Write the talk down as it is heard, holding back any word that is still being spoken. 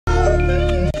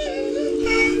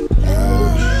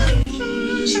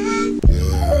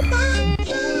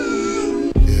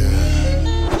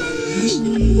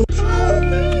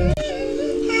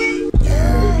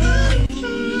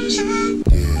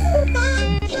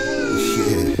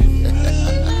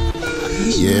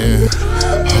Yeah,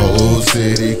 whole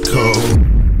city cold.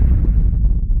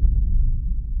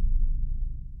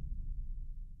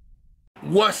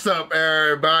 What's up,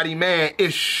 everybody, man?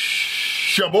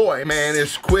 It's your boy, man.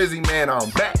 It's Quizzy, man. I'm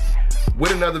back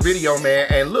with another video, man.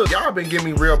 And look, y'all been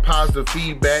giving me real positive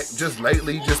feedback just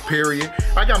lately, just period.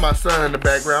 I got my son in the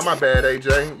background. My bad,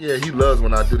 AJ. Yeah, he loves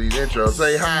when I do these intros.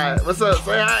 Say hi. What's up?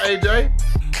 Say hi, AJ.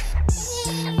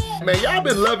 Man, y'all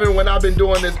been loving when I've been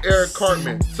doing this Eric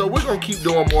Cartman. So we're gonna keep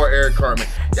doing more Eric Cartman.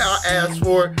 Y'all asked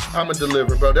for it, I'ma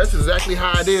deliver, bro. That's exactly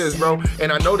how it is, bro.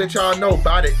 And I know that y'all know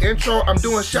by the intro, I'm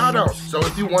doing shout outs. So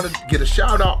if you wanna get a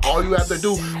shout out, all you have to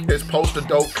do is post a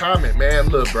dope comment, man.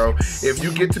 Look, bro, if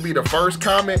you get to be the first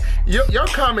comment, your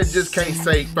comment just can't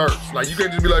say first. Like, you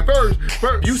can't just be like, first.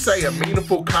 You say a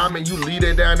meaningful comment, you leave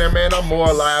it down there, man, I'm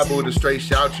more liable to straight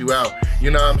shout you out. You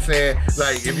know what I'm saying?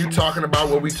 Like, if you talking about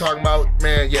what we talking about,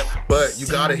 man, yeah, but you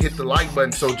gotta hit the like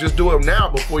button. So just do it now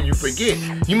before you forget.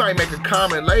 You might make a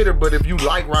comment later, but if you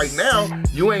like right now,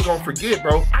 you ain't gonna forget,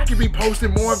 bro. I could be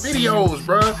posting more videos,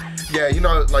 bro. Yeah, you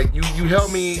know, like, you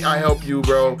help me, I help you,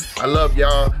 bro. I love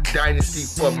y'all. Dynasty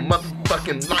for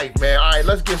motherfucking life, man. All right,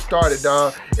 let's get started,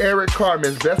 dog. Eric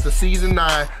Cartman's Best of Season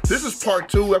 9. This is part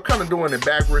 2. I'm kind of doing it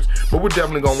backwards, but we're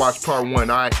definitely gonna watch part 1,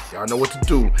 all right? Y'all know what to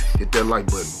do. Hit that like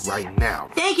button right now.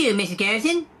 Thank you, Mrs.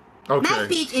 Garrison. Okay. My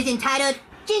speech is entitled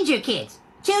Ginger Kids.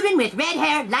 Children with red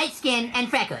hair, light skin, and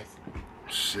freckles.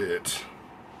 Shit.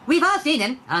 We've all seen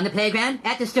them on the playground,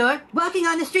 at the store, walking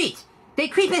on the streets. They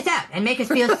creep us out and make us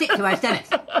feel sick to our stomachs.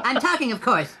 I'm talking, of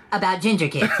course, about ginger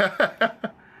kids.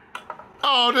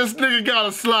 Oh, this nigga got a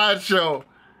slideshow.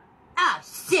 Oh,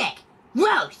 sick.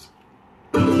 Gross.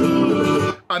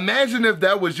 Imagine if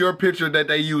that was your picture that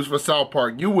they used for South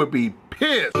Park. You would be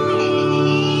pissed.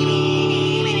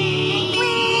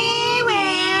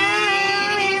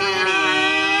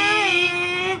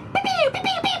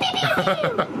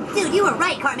 Dude, you were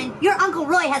right, Cartman. Your Uncle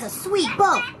Roy has a sweet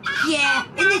boat. Yeah,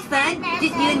 isn't this fun?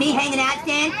 Just you and me hanging out,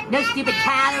 Stan? No stupid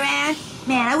Kyle around?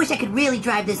 Man, I wish I could really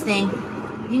drive this thing.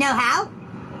 You know how?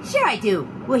 Sure I do.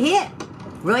 Well, here.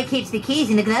 Roy keeps the keys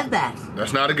in the glove box.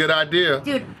 That's not a good idea.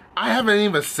 Dude. I haven't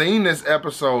even seen this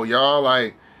episode, y'all.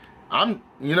 Like,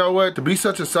 you know what? To be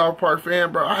such a South Park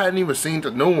fan, bro, I hadn't even seen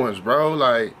the new ones, bro.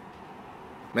 Like,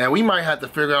 man, we might have to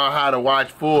figure out how to watch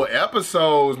full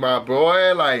episodes, my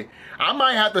boy. Like, I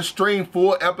might have to stream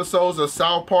full episodes of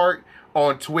South Park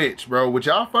on Twitch, bro. Would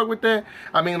y'all fuck with that?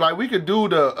 I mean, like, we could do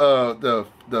the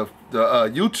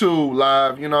YouTube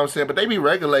live, you know what I'm saying? But they be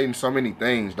regulating so many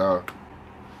things, dog.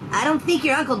 I don't think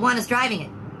your uncle'd want us driving it.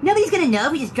 Nobody's gonna know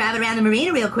if we just drive around the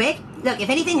marina real quick. Look, if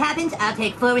anything happens, I'll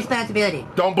take full responsibility.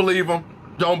 Don't believe him.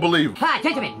 Don't believe him. Hi,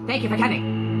 gentlemen. Thank you for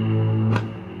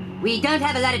coming. We don't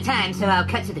have a lot of time, so I'll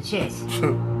cut to the chase.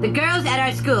 The girls at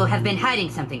our school have been hiding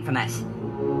something from us.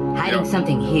 Hiding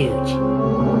something huge.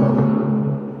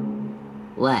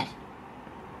 What?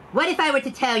 What if I were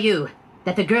to tell you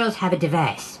that the girls have a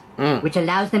device which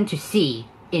allows them to see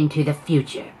into the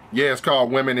future? Yeah, it's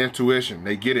called women intuition.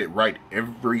 They get it right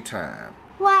every time.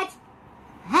 What?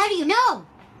 How do you know?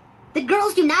 The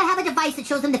girls do not have a device that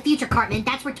shows them the future, Cartman.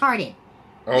 That's retarded.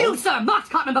 Oh? You, sir, mocked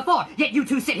Cartman before, yet you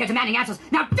two sit here demanding answers.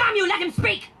 Now, damn you, let him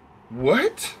speak!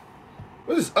 What?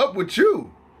 What is up with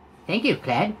you? Thank you,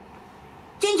 Cled.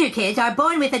 Ginger kids are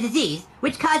born with a disease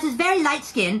which causes very light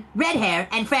skin, red hair,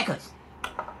 and freckles.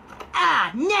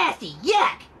 Ah, nasty,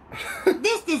 yuck!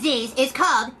 This disease is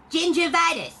called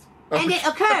gingivitis, and it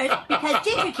occurs because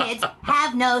ginger kids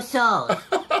have no souls.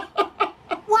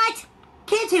 What?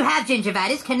 Kids who have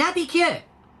gingivitis cannot be cured.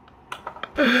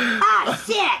 Ah,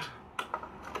 sick!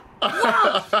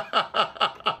 Gross!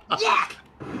 Yuck!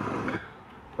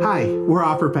 Hi, we're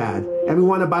OfferPad, and we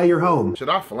want to buy your home. Should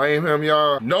I flame him,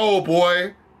 y'all? No,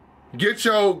 boy. Get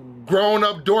your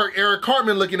grown-up dork Eric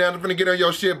Cartman looking at him finna get on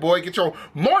your shit, boy. Get your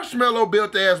marshmallow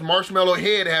built ass, marshmallow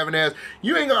head having ass. I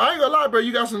ain't gonna lie, bro.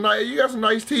 You got some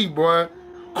nice teeth, boy.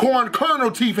 Corn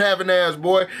kernel teeth having ass,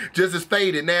 boy. Just as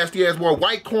faded, nasty ass, boy.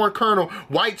 White corn kernel,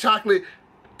 white chocolate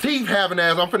teeth having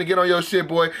ass. I'm finna get on your shit,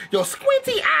 boy. Your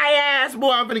squinty eye ass,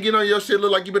 boy. I'm finna get on your shit.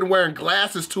 Look like you been wearing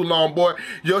glasses too long, boy.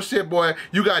 Your shit, boy.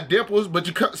 You got dimples, but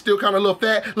you still kind of a little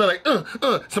fat. Look like,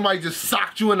 somebody just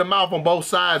socked you in the mouth on both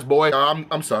sides, boy.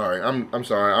 I'm sorry. I'm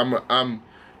sorry. I'm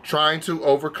trying to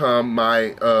overcome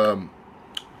my, I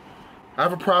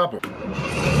have a problem.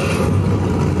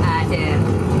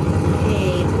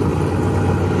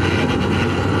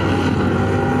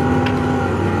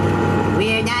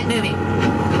 We're not moving.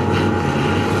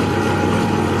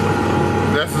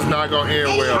 This is not gonna end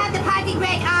well. They have the parking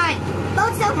brake on.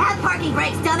 Boats don't have parking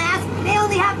brakes, dumbass. They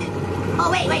only have to...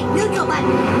 Oh, wait, neutral button.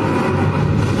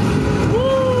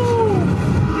 Woo!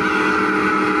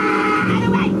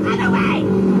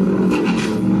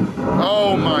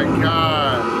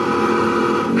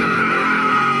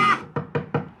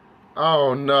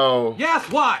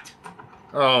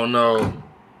 Oh no.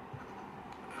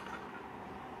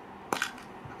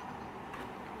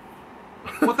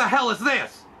 What the hell is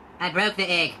this? I broke the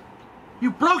egg.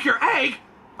 You broke your egg?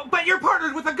 But you're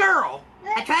partnered with a girl.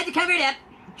 I tried to cover it up.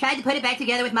 Tried to put it back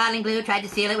together with modeling glue. Tried to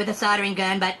seal it with a soldering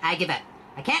gun, but I give up.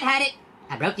 I can't hide it.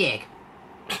 I broke the egg.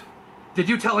 Did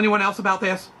you tell anyone else about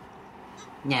this?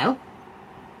 No.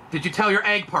 Did you tell your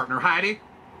egg partner, Heidi?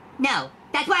 No.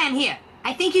 That's why I'm here.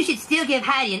 I think you should still give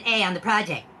Heidi an A on the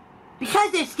project.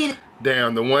 Because their skin...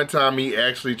 Damn, the one time he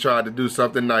actually tried to do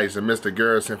something nice and Mr.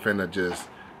 Garrison finna just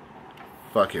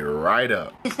fuck it right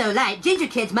up. ...is so light, ginger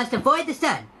kids must avoid the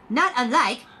sun. Not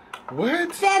unlike...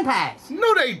 What? vampires.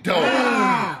 No, they don't.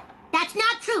 That's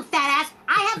not true, fat ass.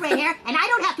 I have red hair, and I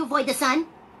don't have to avoid the sun.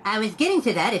 I was getting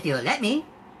to that if you'll let me.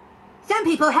 Some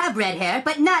people have red hair,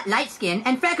 but not light skin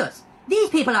and freckles. These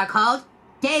people are called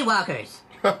daywalkers.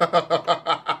 Who?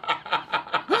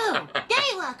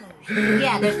 Daywalkers.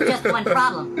 Yeah, there's just one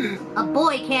problem. A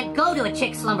boy can't go to a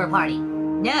chick slumber party.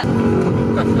 No.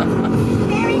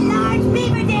 Very large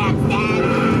beaver dams, Dad.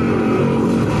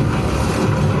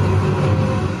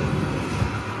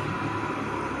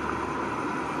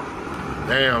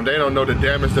 Damn, they don't know the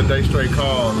damage that they straight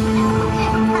caused.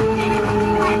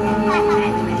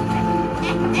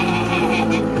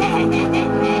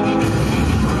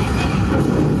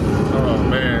 Oh,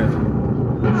 man.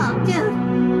 Oh, dude.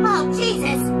 Oh,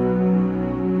 Jesus.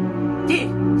 Dude,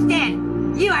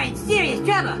 Stan, you are in serious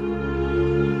trouble.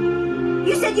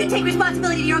 You said you'd take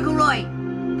responsibility to your Uncle Roy.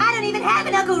 I don't even have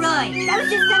an Uncle Roy. That was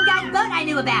just some guy's boat I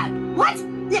knew about. What?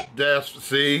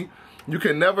 See? You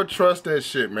can never trust that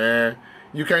shit, man.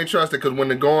 You can't trust it because when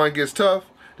the going gets tough,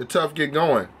 the tough get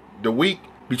going. The weak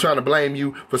be trying to blame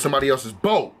you for somebody else's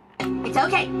boat. It's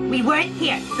okay. We weren't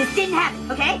here. This didn't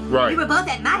happen, okay? Right. We were both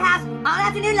at my house all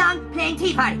afternoon long playing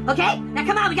tea party, okay? Now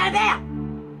come on, we gotta bail.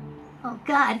 Oh,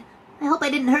 God. I hope I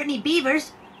didn't hurt any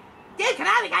beavers. Dude, come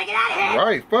on, we gotta get out of here.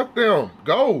 Right, fuck them.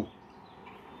 Go.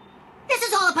 This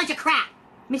is all a bunch of crap.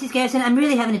 Mrs. Garrison, I'm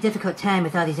really having a difficult time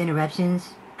with all these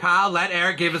interruptions. Kyle, let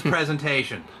Eric give his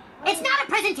presentation. It's not a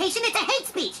presentation, it's a hate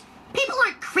speech. People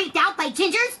aren't creeped out by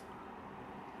gingers.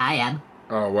 I am.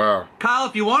 Oh, wow. Kyle,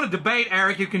 if you want to debate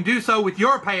Eric, you can do so with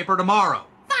your paper tomorrow.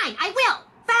 Fine, I will.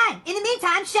 Fine. In the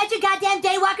meantime, shut your goddamn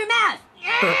daywalker mouth.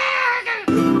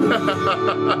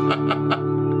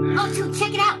 Oh, dude,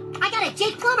 check it out. I got a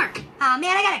Jake Plumber. Oh,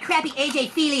 man, I got a crappy AJ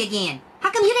Feely again.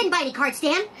 How come you didn't buy any cards,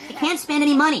 Stan? I can't spend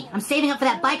any money. I'm saving up for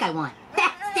that bike I want.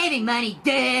 Saving money,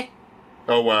 duh.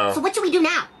 Oh, wow. So what should we do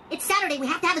now? It's Saturday. We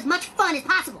have to have as much fun as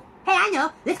possible. Hey, I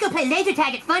know. Let's go play laser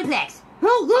tag at Funplex.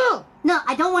 Oh, No,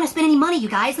 I don't want to spend any money, you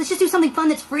guys. Let's just do something fun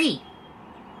that's free.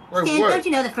 Wait, Stan, what? don't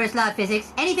you know the first law of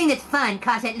physics? Anything that's fun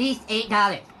costs at least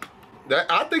 $8.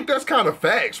 I think that's kind of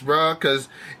facts, bruh, because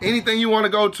anything you want to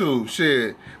go to,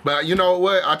 shit. But you know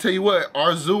what? I'll tell you what.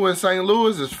 Our zoo in St.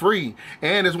 Louis is free.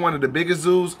 And it's one of the biggest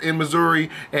zoos in Missouri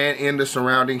and in the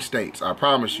surrounding states. I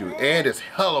promise you. And it's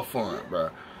hella fun,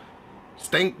 bruh.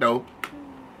 Stink, though.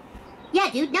 Yeah,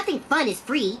 dude, nothing fun is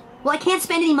free. Well, I can't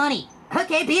spend any money.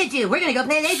 Okay, be a Jew. We're gonna go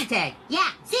play laser tag. Yeah,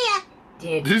 see ya.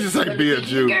 Dude. Did you say be a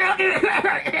Jew?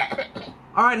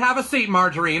 All right, have a seat,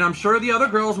 Margarine. I'm sure the other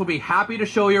girls will be happy to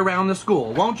show you around the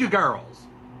school. Won't you, girls?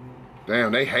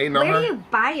 Damn, they hating on her. Where do you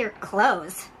buy your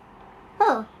clothes?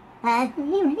 Oh,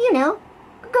 you know,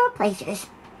 girl places.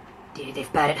 Dude,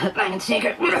 they've bought it hook, line, and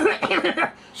sinker.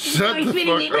 Shut the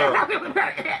fuck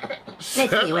up. Shut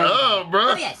see, wait. up,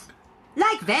 bro. Oh, yes.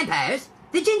 Like vampires,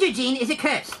 the ginger gene is a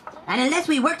curse. And unless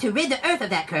we work to rid the earth of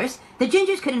that curse, the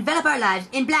gingers could envelop our lives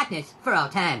in blackness for all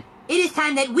time. It is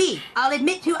time that we all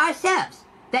admit to ourselves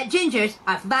that gingers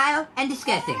are vile and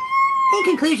disgusting. In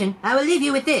conclusion, I will leave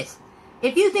you with this.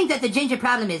 If you think that the ginger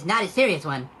problem is not a serious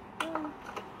one,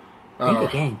 think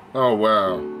again. Oh,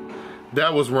 wow.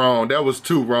 That was wrong. That was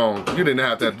too wrong. You didn't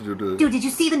have to do this. Dude, did you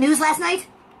see the news last night?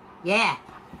 Yeah.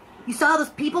 You saw those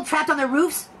people trapped on their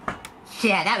roofs?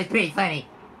 Yeah, that was pretty funny.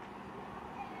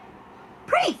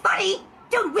 Pretty funny?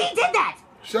 Dude, we did that!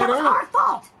 Shut that was up. our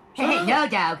fault! Hey, no,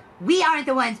 dog. We aren't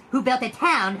the ones who built a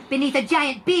town beneath a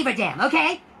giant beaver dam,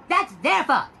 okay? That's their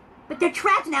fault. But they're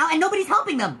trapped now and nobody's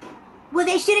helping them. Well,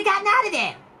 they should have gotten out of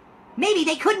there. Maybe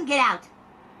they couldn't get out.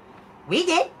 We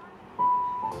did.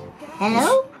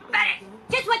 Hello? Butter,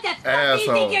 just what the fuck do you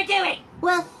Asshole. think you're doing?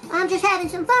 Well, I'm just having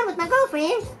some fun with my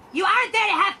girlfriends. You aren't there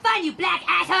to have fun, you black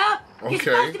asshole! You're Okay.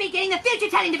 supposed to be getting the future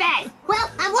telling device! Well,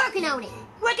 I'm working on it.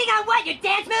 Working on what, your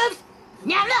dance moves?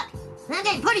 Now look, I'm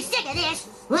getting pretty sick of this.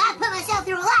 Well, I put myself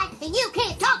through a lot, and you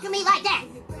can't talk to me like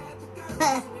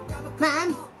that.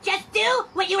 Mom? Just do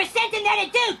what you were sent in there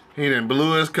to do, He done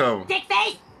blew his cover. dick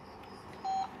face!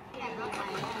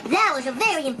 That was a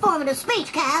very informative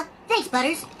speech, Kyle. Thanks,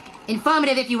 Butters.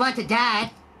 Informative if you want to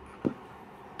die.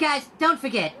 Guys, don't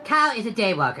forget, Kyle is a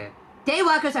daywalker.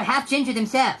 Daywalkers are half ginger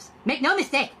themselves. Make no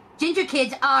mistake, ginger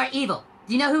kids are evil.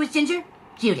 Do you know who was ginger?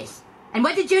 Judas. And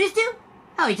what did Judas do?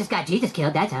 Oh, he just got Jesus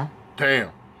killed, that's how.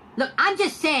 Damn. Look, I'm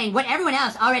just saying what everyone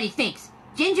else already thinks.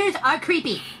 Gingers are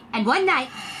creepy. And one night,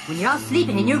 when you're all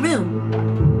sleeping in your room,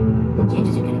 the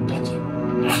gingers are gonna get you.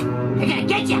 They're gonna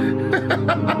get you!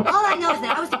 All I know is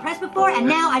that I was depressed before, and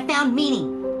now I found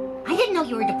meaning. I didn't know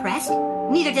you were depressed.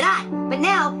 Neither did I. But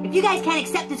now, if you guys can't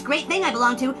accept this great thing I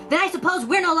belong to, then I suppose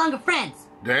we're no longer friends.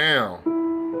 Damn.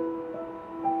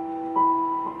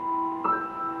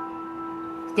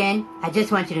 Stan, I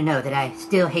just want you to know that I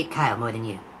still hate Kyle more than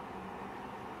you.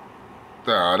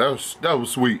 Ah, that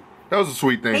was sweet. That was a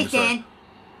sweet thing Hey, to Stan. say.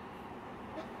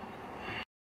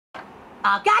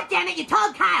 Oh, goddammit, you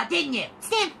told Kyle, didn't you?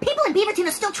 Stan, people in Beaverton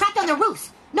are still trapped on their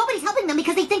roofs. Nobody's helping them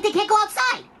because they think they can't go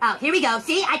outside. Oh, here we go.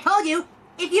 See, I told you.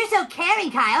 If you're so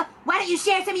caring, Kyle, why don't you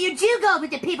share some of your Jew gold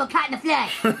with the people caught in the flood?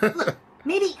 Look,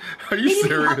 maybe Are you we can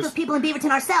help serious? those people in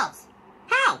Beaverton ourselves.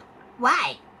 How?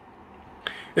 Why?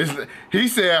 He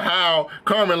said how,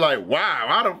 Carmen like, wow,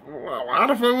 how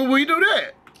the fuck would we do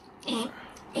that?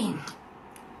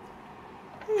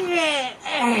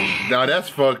 Now that's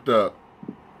fucked up.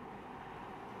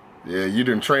 Yeah, you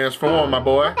didn't transform, my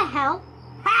boy. What the hell?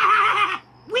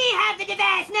 We have the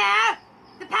device now.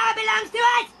 The power belongs to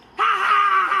us.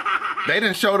 They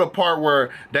didn't show the part where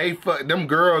them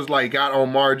girls like got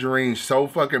on Margarine so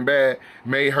fucking bad,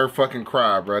 made her fucking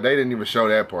cry, bro. They didn't even show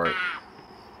that part.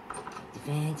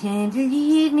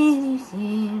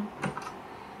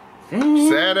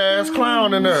 Sad ass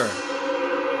clown in there.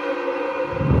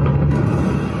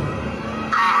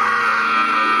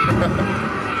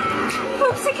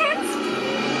 Poopsikins?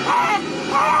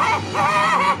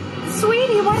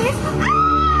 Sweetie, what is...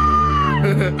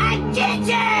 I'm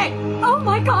Ginger! Oh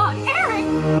my god, Eric!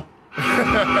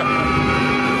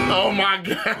 Oh my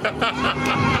god.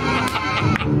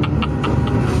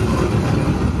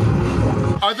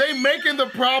 Are they making the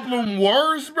problem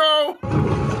worse, bro?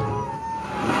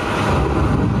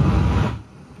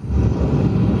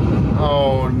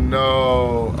 Oh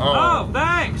no. Oh,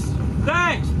 thanks.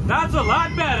 Thanks. That's a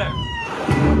lot better.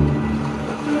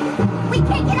 We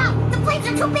can't get out! The flames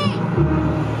are too big!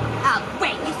 Oh,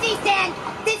 wait, you see, Stan?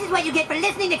 This is what you get for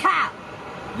listening to Kyle.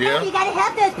 Yeah. You gotta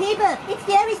help those people. It's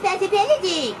their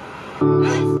responsibility.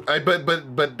 Hey,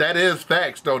 but that is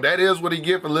facts though. That is what he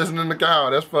get for listening to Kyle.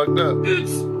 That's fucked up.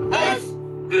 It's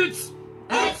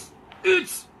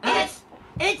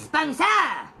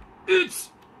Bangsa. It's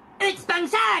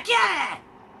Bangsa, yeah.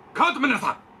 Cartmans,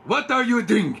 what are you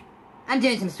doing? I'm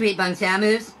doing some sweet Bangsa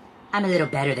moves. I'm a little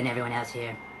better than everyone else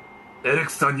here.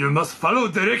 Eric-san, you must follow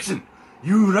direction.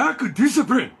 You lack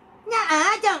discipline.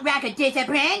 Nuh-uh, don't rack a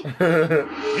discipline.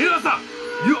 Minasan,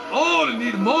 you all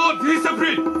need more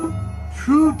discipline.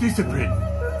 True discipline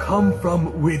come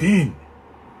from within.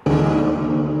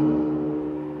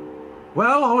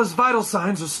 Well, all his vital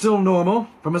signs are still normal.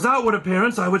 From his outward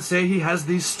appearance, I would say he has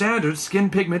the standard skin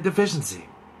pigment deficiency.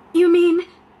 You mean...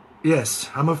 Yes,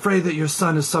 I'm afraid that your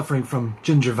son is suffering from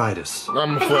gingivitis.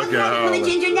 I'm a And fucking I'm a howler.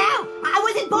 ginger now. I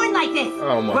wasn't born like this.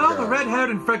 Oh my Well, god. the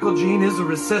red-haired and freckled gene is a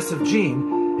recessive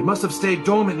gene. It must have stayed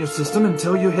dormant in your system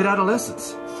until you hit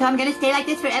adolescence. So I'm gonna stay like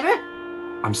this forever?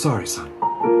 I'm sorry, son.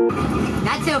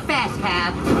 Not so fast,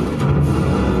 Kyle.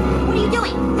 What are you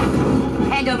doing?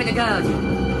 Hand over the gold.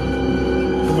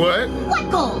 What?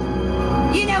 What gold?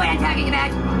 You know what I'm talking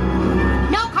about.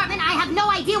 No, Cartman, I have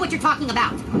no idea what you're talking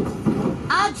about.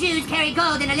 All Jews carry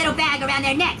gold in a little bag around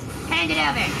their necks. Hand it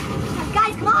over.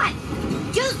 Guys, come on!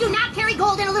 Jews do not carry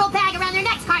gold in a little bag around their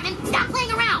necks, Cartman! Stop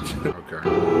playing around! Okay.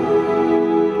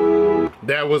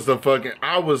 That was the fucking...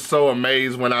 I was so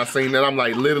amazed when I seen that. I'm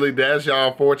like, literally, that's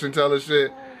y'all fortune teller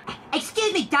shit?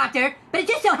 Excuse me, doctor, but it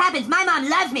just so happens my mom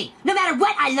loves me, no matter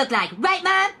what I look like. Right,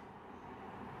 Mom?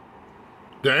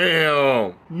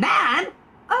 Damn. Mom?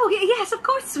 Oh, yes, of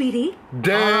course, sweetie.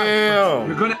 Damn.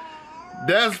 You're gonna...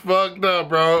 That's fucked up,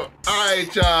 bro.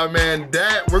 Alright, y'all, man.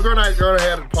 We're gonna go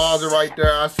ahead and pause it right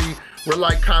there. I see we're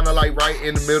like kind of like right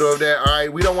in the middle of that.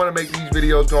 Alright, we don't want to make these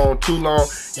videos go on too long.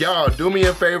 Y'all, do me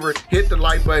a favor, hit the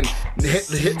like button,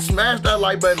 smash that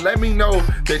like button. Let me know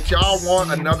that y'all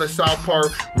want another South Park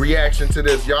reaction to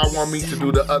this. Y'all want me to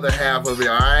do the other half of it,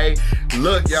 alright?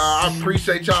 Look, y'all, I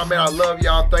appreciate y'all, man. I love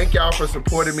y'all. Thank y'all for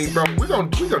supporting me, bro. We gonna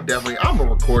definitely, I'm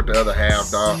gonna record the other half,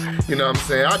 dog. You know what I'm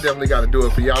saying? I definitely gotta do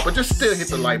it for y'all, but just still hit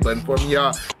the like button for me,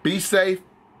 y'all. Be safe.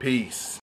 Peace.